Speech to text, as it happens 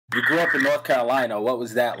You grew up in North Carolina. What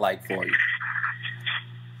was that like for you?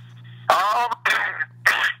 Um,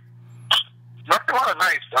 North Carolina,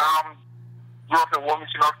 nice. Grew up in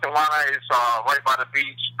Wilmington, North Carolina. It's right by the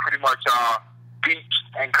beach, pretty much beach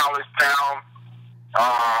and college town.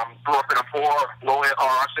 Grew up in a low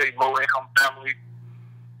income family.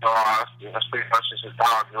 That's pretty much just how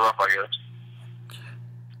I grew up, I guess.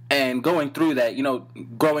 And going through that,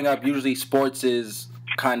 growing up, usually sports is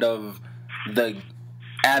kind of the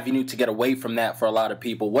avenue to get away from that for a lot of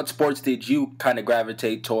people. What sports did you kind of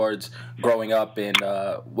gravitate towards growing up, and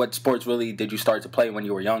what sports really did you start to play when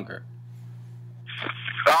you were younger?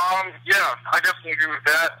 Yeah, I definitely agree with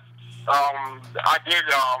that. I did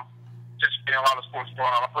just play a lot of sports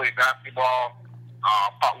growing up. I played basketball,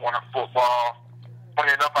 Pop Warner football.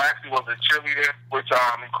 Funny enough, I actually was a cheerleader, which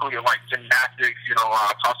included like gymnastics,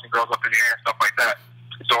 tossing girls up in the air and stuff like that.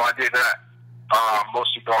 So I did that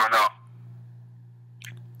mostly growing up.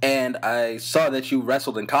 And I saw that you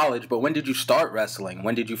wrestled in college, but when did you start wrestling?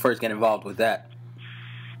 When did you first get involved with that?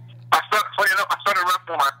 I started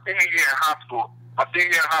wrestling my senior year in high school. My senior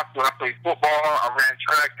year in high school, I played football, I ran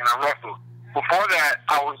track, and I wrestled. Before that,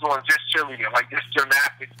 I was doing just cheerleading, like just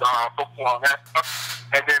gymnastics, football, and that stuff.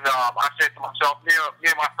 And then I said to myself, me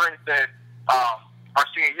and my friend said, our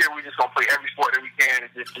senior year, we just going to play every sport that we can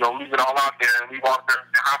and just, leave it all out there and leave all there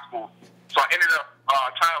in high school. So I ended up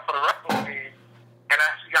trying out for the wrestling team, and I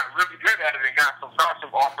actually got really good at it and got some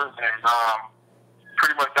scholarship offers, and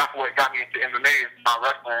pretty much that's what got me into MMA, is my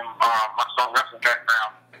wrestling, my strong wrestling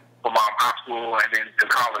background from high school and then to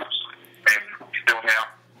college, and still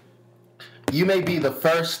now. You may be the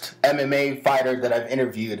first MMA fighter that I've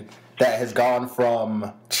interviewed that has gone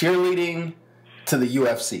from cheerleading to the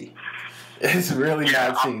UFC. It's really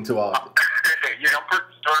not seen too often. Yeah, I'm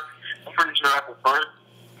pretty sure that's the first.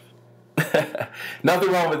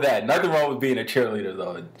 Nothing wrong with that. Nothing wrong with being a cheerleader,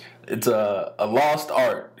 though. It's a lost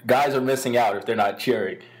art. Guys are missing out if they're not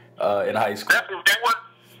cheering in high school. There was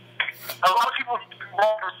a lot of people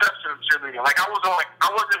wrong perception of cheerleading. Like I was on a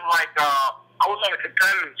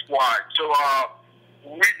competitive squad, so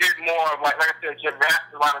we did more of like I said,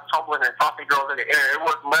 gymnastics, a lot of tumbling and tossing girls in the air. It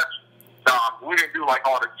was less. We didn't do like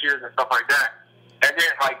all the cheers and stuff like that. And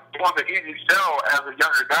then like it was an easy sell as a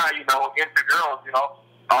younger guy, into girls.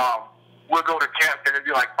 We'll go to camp and it'd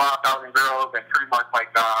be like 5,000 girls and pretty much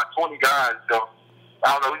like 20 guys. So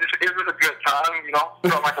I don't know, it was a good time.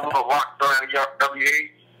 Felt like a little rock star at a early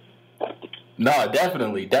age. No,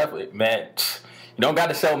 definitely, man. You don't got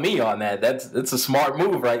to sell me on that. That's a smart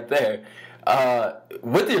move right there.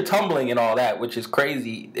 With your tumbling and all that, which is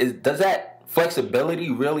crazy, does that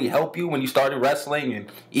flexibility really help you when you started wrestling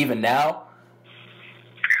and even now?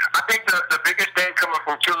 I think the biggest thing coming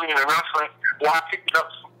from cheerleading and wrestling, well, I picked it up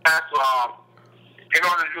fast. In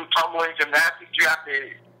order to do tumbling, gymnastics, you have to,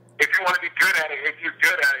 if you want to be good at it, you're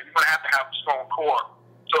going to have a strong core.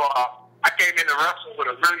 So I came into wrestling with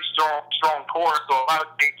a really strong core, so a lot of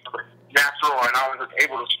things were natural, and I was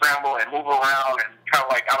able to scramble and move around and kind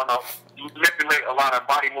of like, manipulate a lot of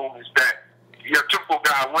body movements that your typical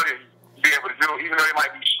guy wouldn't be able to do. Even though they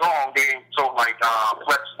might be strong, they ain't so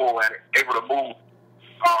flexible and able to move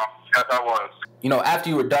as I was. After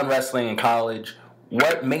you were done wrestling in college,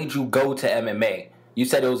 what made you go to MMA? You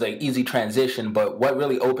said it was an easy transition, but what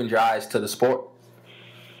really opened your eyes to the sport?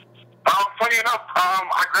 Funny enough,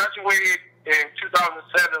 I graduated in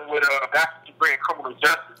 2007 with a bachelor's degree in criminal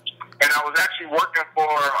justice, and I was actually working for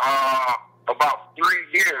about 3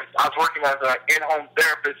 years. I was working as an in-home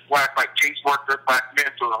therapist, caseworker,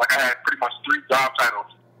 mentor. Like I had pretty much 3 job titles,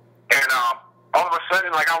 and all of a sudden,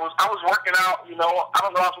 I was working out. I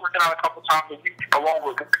was working out a couple times a week along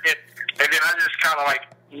with it, and then I just kind of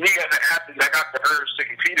me as an athlete, I got the urge to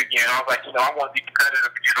compete again. I was like, I want to be competitive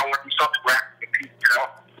again. I want to do something where I can compete.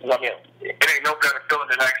 It ain't no better feeling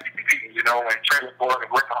than actually competing, and training for it and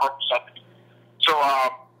working hard for something. So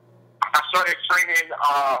I started training.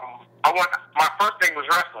 My first thing was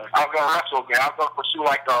wrestling. I was going to wrestle again. I was going to pursue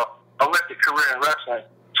a Olympic career in wrestling.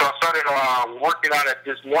 So I started working out at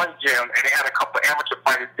this one gym, and they had a couple of amateur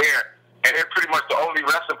fighters there. And they're pretty much the only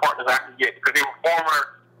wrestling partners I could get because they were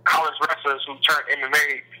former college wrestlers who turned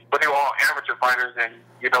MMA, but they were all amateur fighters. And,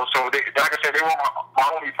 so they, like I said, they were my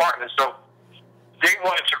only partners. So they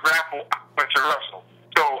wanted to grapple, I wanted to wrestle.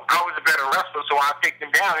 So I was a better wrestler, so I take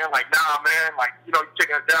them down. They're like, nah, man, you're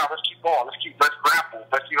taking us down. Let's keep going. Let's grapple.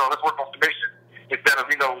 Let's work on submission instead of,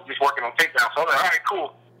 just working on takedown. So I was like, all right, cool.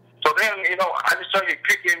 So then, I just started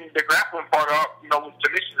picking the grappling part up, with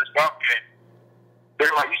submission and stuff. And they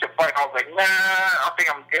were like, you should fight. I was like, nah, I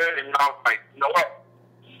think I'm good. And I was like, you know what?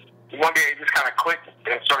 One day it just kind of clicked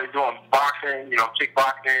and started doing boxing,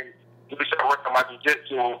 kickboxing, really started working on my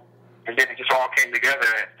jiu-jitsu, and then it just all came together.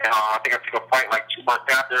 And I think I took a fight like 2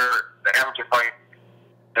 months after the amateur fight,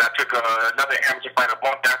 and I took another amateur fight a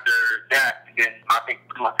month after that, and then I think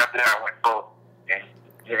 3 months after that I went pro. And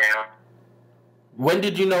yeah. When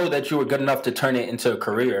did you know that you were good enough to turn it into a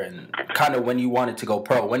career, and kind of when you wanted to go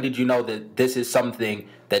pro? When did you know that this is something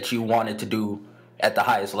that you wanted to do at the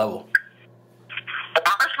highest level?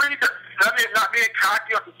 Honestly, not being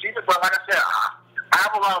cocky or conceited, but like I said, I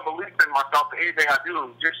have a lot of belief in myself in anything I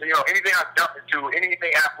do. Just, anything I jump into,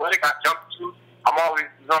 anything athletic I jump into, I'm always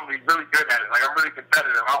going to be really good at it. Like, I'm really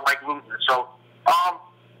competitive. I don't like losing. So,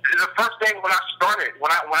 the first thing when I started,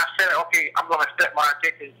 when I said, okay, I'm going to set my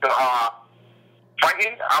attention to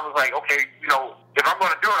fighting, I was like, okay, if I'm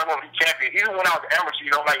going to do it, I'm going to be champion. Even when I was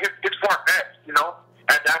amateur, like, it's far-fetched,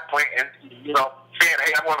 at that point. And, saying,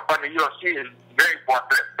 hey, I'm going to fight in the UFC is very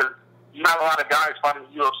far-fetched because not a lot of guys fighting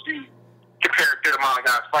in the UFC compared to the amount of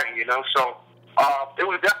guys fighting, So, it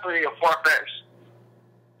was definitely a far-fetched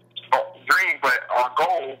dream,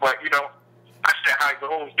 goal, but, I set high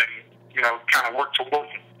goals and, kind of work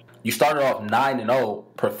towards it. You started off 9-0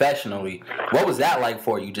 professionally. What was that like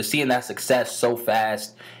for you? Just seeing that success so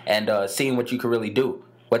fast and seeing what you could really do.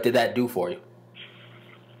 What did that do for you?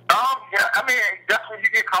 Yeah, I mean, definitely you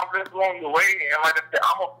get confidence along the way, and like I said,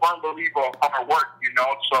 I'm a firm believer of hard work,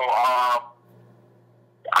 So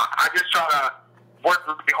I just try to work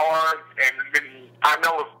really hard, and then I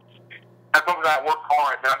know as long as I work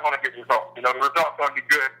hard, then I'm going to get results. The results going to be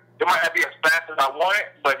good. It might not be as fast as I want it,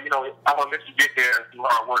 but, I'm going to let you get there through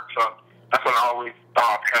hard work. So that's what I always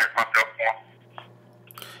parent myself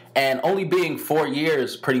on. And only being 4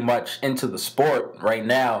 years pretty much into the sport right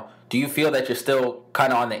now, do you feel that you're still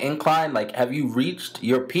kind of on the incline? Like, have you reached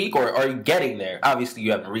your peak, or are you getting there? Obviously,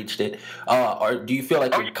 you haven't reached it. Or do you feel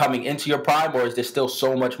like you're coming into your prime, or is there still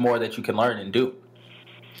so much more that you can learn and do?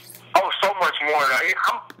 Oh, so much more.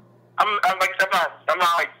 I'm like I said, I'm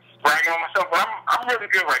not like bragging on myself, but I'm really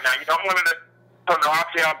good right now. I'm one of the,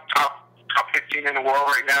 obviously I'm top 15 in the world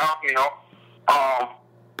right now.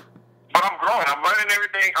 But I'm growing. I'm learning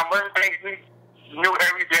everything. I'm learning things new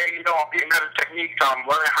every day. I'm getting better techniques. I'm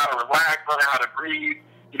learning how to relax, learning how to breathe.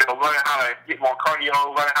 Learning how to get more cardio,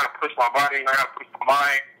 learning how to push my body, learning how to push my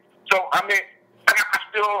mind. So I'm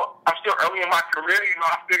still early in my career.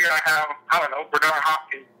 I figure I have, Bernard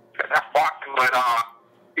Hopkins. That's boxing, but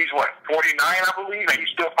he's 49, I believe, and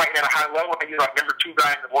he's still fighting at a high level. I think he's like number 2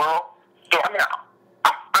 guy in the world. So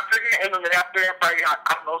I figure in the after probably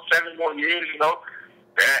 7 more years, and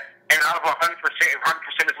out of 100%, if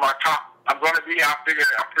 100% is my top, I'm going to be. I figure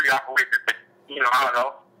I'm pretty operating, 25,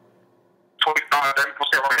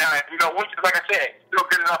 30% right now. And, which is, like I said, still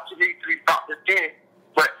good enough to me to be top 15,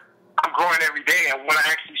 but I'm growing every day. And when I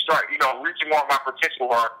actually start, reaching more of my potential,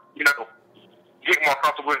 or, getting more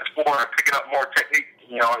comfortable in the sport and picking up more technique,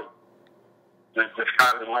 the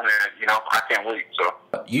sky's the limit. I can't wait.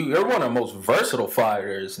 So you're one of the most versatile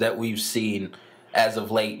fighters that we've seen as of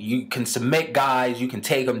late. You can submit guys, you can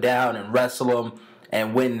take them down and wrestle them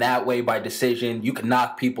and win that way by decision. You can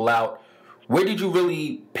knock people out. Where did you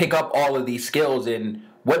really pick up all of these skills, and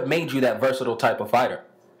what made you that versatile type of fighter?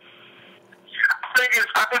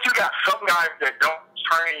 I think you got some guys that don't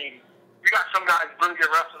train. You got some guys really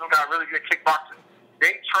good wrestlers, some guys really good kickboxers.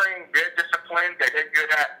 They train their discipline that they're good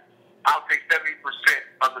at, I'll say 70%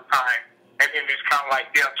 of the time. And then it's kind of like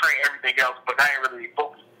they'll train everything else, but I ain't really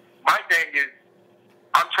focused. My thing is,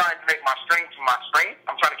 I'm trying to make my strength my strength.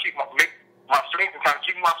 I'm trying to make my strength and trying to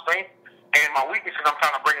keep my strength. And my weaknesses, I'm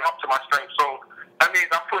trying to bring it up to my strength. So that means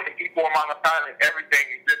I'm putting equal amount of time in everything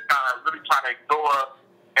and just kind of really trying to ignore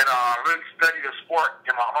and really study the sport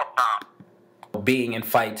in my off time. Being in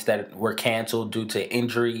fights that were canceled due to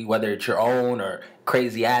injury, whether it's your own or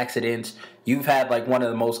crazy accidents, you've had like one of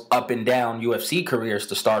the most up and down UFC careers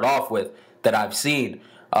to start off with that I've seen.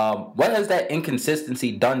 What has that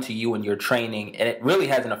inconsistency done to you in your training? And it really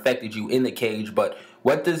hasn't affected you in the cage, but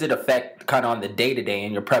what does it affect kind of on the day-to-day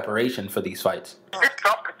in your preparation for these fights? It's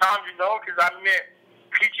tough at times, because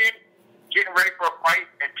peaking, getting ready for a fight,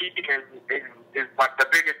 and peaking is like the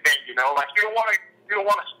biggest thing, Like you don't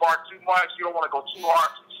want to spar too much. You don't want to go too hard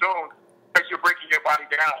too soon because you're breaking your body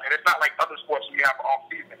down. And it's not like other sports where you have off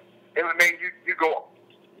season. It would mean you go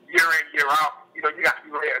year in, year out. You got to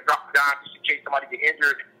be ready to drop down just in case somebody get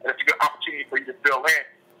injured, and it's a good opportunity for you to fill in.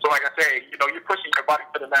 So like I say, you're pushing your body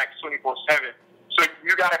to the max 24/7. So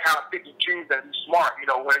you got to kind of pick and choose and be smart, when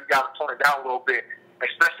you got to tone it down a little bit.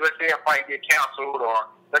 Especially, let's say a fight get canceled, or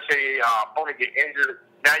let's say opponent get injured.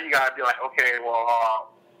 Now you got to be like, okay,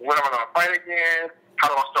 well, when am I going to fight again? How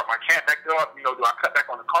do I start my camp back up? Do I cut back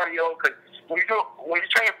on the cardio? Because when you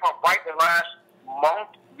train for a fight the last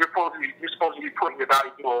month, you're supposed to be putting your body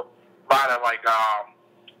through a lot of like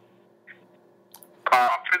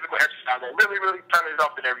physical exercise that really, really turn it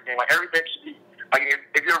up and everything. Like everything should be like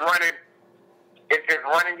if you're running, if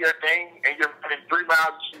running your thing and you're running 3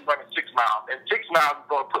 miles, you should be running 6 miles. And 6 miles is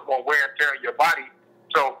going to put more wear and tear on your body.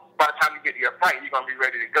 So by the time you get to your fight, you're going to be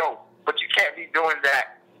ready to go. But you can't be doing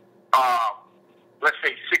that. Let's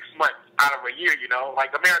say 6 months out of a year. You know,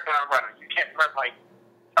 like a marathon runner, you can't run like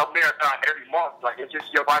a marathon every month. Like it's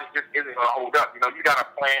just your body just isn't going to hold up. You know, you got to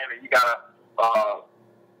plan and you got to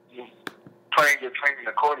plan your training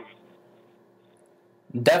accordingly.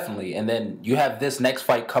 Definitely. And then you have this next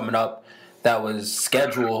fight coming up that was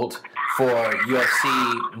scheduled for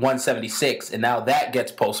UFC 176, and now that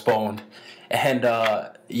gets postponed. And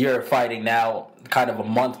you're fighting now kind of a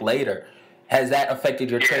month later. Has that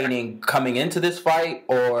affected your training coming into this fight,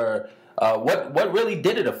 or what really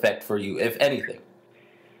did it affect for you, if anything?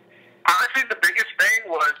 Honestly, the biggest thing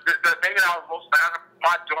was the thing that I was most mad at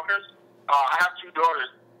my daughters. I have 2 daughters.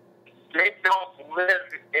 They don't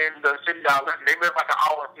live in the city that I live in. They live like an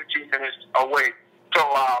hour and 15 minutes away. So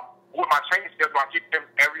with my training schedule, I get them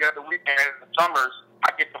every other weekend. In the summers,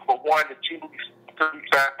 I get them for 1 to 2 weeks, 3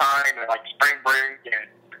 weeks at a time, and like spring break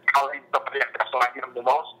and holiday stuff like that. That's when I get them the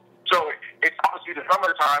most. So it's obviously the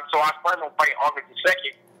summertime. So I plan on fighting August the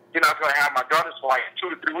 2nd. You know, I'm going to have my daughters for like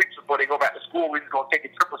 2 to 3 weeks before they go back to school. We're just going to take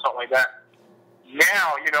a trip or something like that.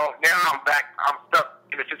 Now, you know, I'm back. I'm stuck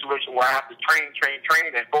in a situation where I have to train,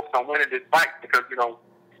 and focus on winning this fight because, you know,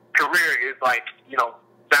 career is like, you know,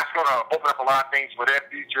 that's going to open up a lot of things for their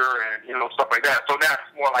future and, you know, stuff like that. So now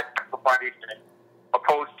it's more like sacrifice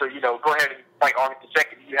opposed to, you know, go ahead and fight August the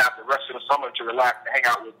 2nd. You have the rest of the summer to relax and hang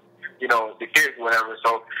out with, you know, the kids or whatever.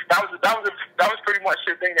 So that was pretty much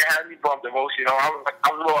the thing that had me bummed the most. You know, I was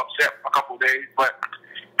a little upset for a couple of days, but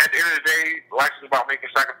at the end of the day, life is about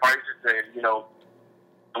making sacrifices and, you know,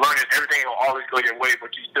 learning everything will always go your way, but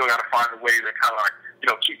you still got to find a way to kind of like, you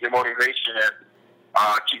know, keep your motivation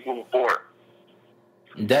and keep moving forward.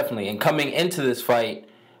 Definitely. And coming into this fight,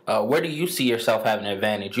 where do you see yourself having an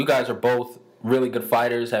advantage? You guys are both really good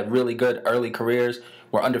fighters, have really good early careers,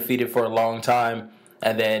 were undefeated for a long time,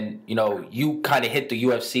 and then, you know, you kind of hit the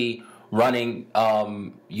UFC running.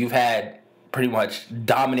 You've had pretty much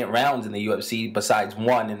dominant rounds in the UFC besides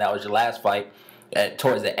one, and that was your last fight.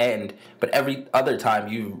 Towards the end, but every other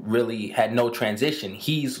time you really had no transition.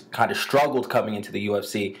 He's kind of struggled coming into the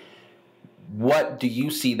UFC. What do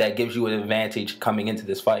you see that gives you an advantage coming into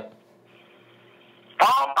this fight?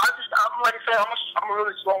 I'm like I said, I'm a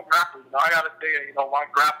really strong grappler. You know, I gotta say, you know, my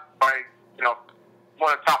grappling fight, you know,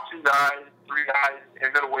 one of the top 2 guys, 3 guys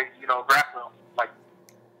in middleweight, you know, grappling, like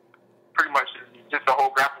pretty much just the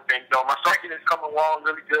whole grappling thing. You know, my striking is coming along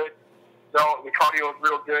really good. You know, the cardio is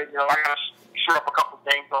real good. You know, I gotta shore up a couple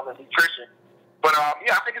things on the nutrition. But,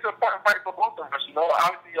 yeah, I think it's an important fight for both of us. You know,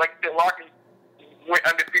 obviously, like you said, Larkin went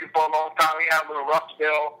undefeated for a long time. He had a little rough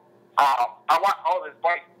spell. I watched all his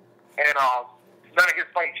fights, and none of his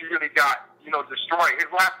fights he really got, you know, destroyed.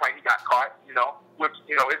 His last fight, he got caught, you know, which,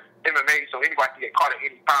 you know, it's MMA, so anybody can get caught at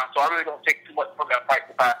any time. So I really don't take too much from that fight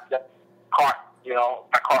besides get caught, you know,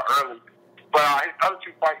 got caught early. But his other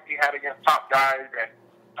 2 fights he had against top guys, and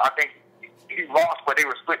I think he lost, but they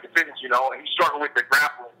were split decisions, you know, and he struggled with the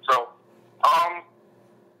grappling. So,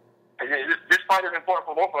 this fight is important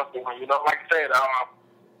for both of us, you know. Like I said,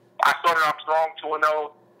 I started off strong, 2-0.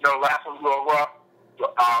 You know, last one was a little rough.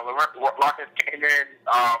 Lorenz Larkin came in,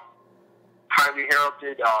 highly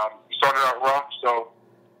heralded. He started out rough, so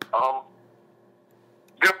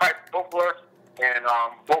good fight for both of us, and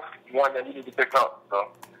both one that needed to pick up.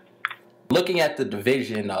 So, looking at the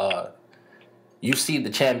division, you see the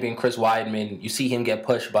champion, Chris Weidman, you see him get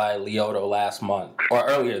pushed by Lyoto last month, or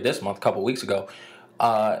earlier this month, a couple weeks ago.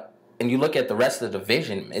 And you look at the rest of the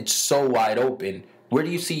division, it's so wide open. Where do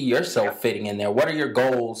you see yourself fitting in there? What are your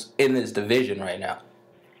goals in this division right now?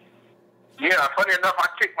 Yeah, funny enough, I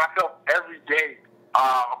kick myself every day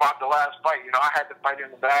about the last fight. You know, I had the fight in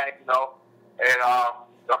the bag, you know, and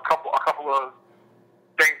a couple of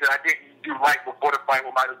things that I didn't do right before the fight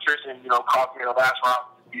with my nutrition, you know, caused me in the last round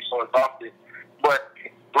to be so exhausted. But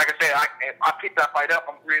like I said, I picked that fight up.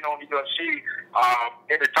 I'm 3-0 in the UFC,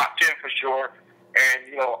 in the top 10 for sure. And,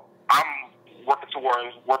 you know, I'm working for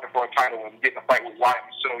a title and getting a fight with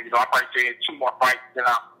Weidman. So, you know, I probably say 2 more fights than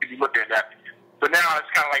I'll be looking at that. But now it's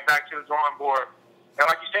kind of like back to the drawing board. And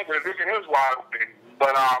like you said, the division is wide open.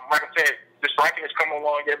 But like I said, the striking is coming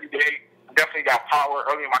along every day. I definitely got power.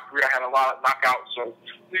 Early in my career, I had a lot of knockouts. So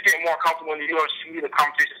just getting more comfortable in the UFC. The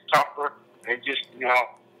competition's tougher. And just, you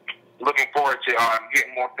know, looking forward to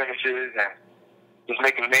getting more finishes and just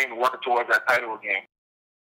making a name and working towards that title again.